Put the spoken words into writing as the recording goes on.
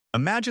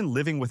Imagine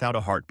living without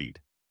a heartbeat.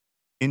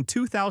 In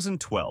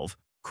 2012,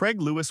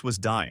 Craig Lewis was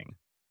dying.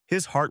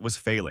 His heart was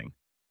failing,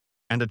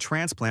 and a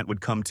transplant would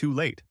come too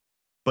late.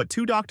 But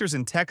two doctors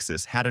in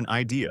Texas had an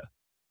idea: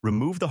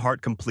 remove the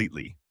heart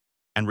completely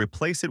and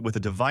replace it with a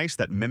device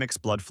that mimics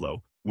blood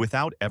flow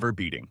without ever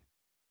beating.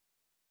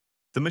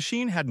 The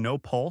machine had no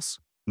pulse,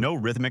 no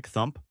rhythmic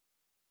thump,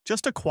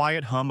 just a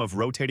quiet hum of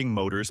rotating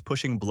motors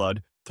pushing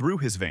blood through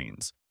his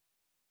veins.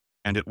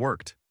 And it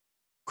worked.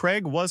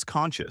 Craig was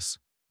conscious,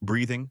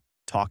 breathing,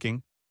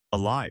 talking,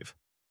 alive.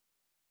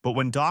 But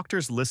when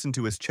doctors listened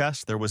to his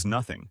chest, there was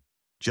nothing.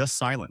 Just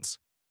silence.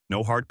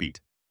 No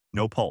heartbeat.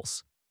 No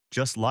pulse.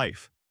 Just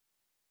life.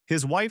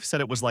 His wife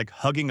said it was like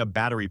hugging a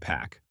battery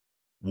pack.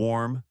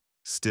 Warm,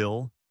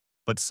 still,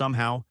 but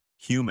somehow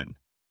human.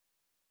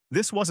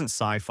 This wasn't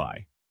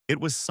sci-fi. It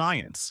was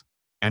science,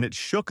 and it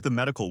shook the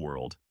medical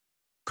world.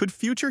 Could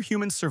future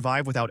humans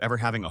survive without ever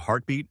having a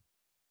heartbeat?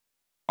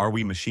 Are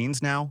we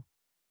machines now?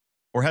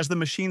 Or has the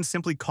machine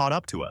simply caught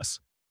up to us?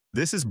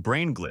 This is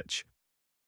Brain Glitch,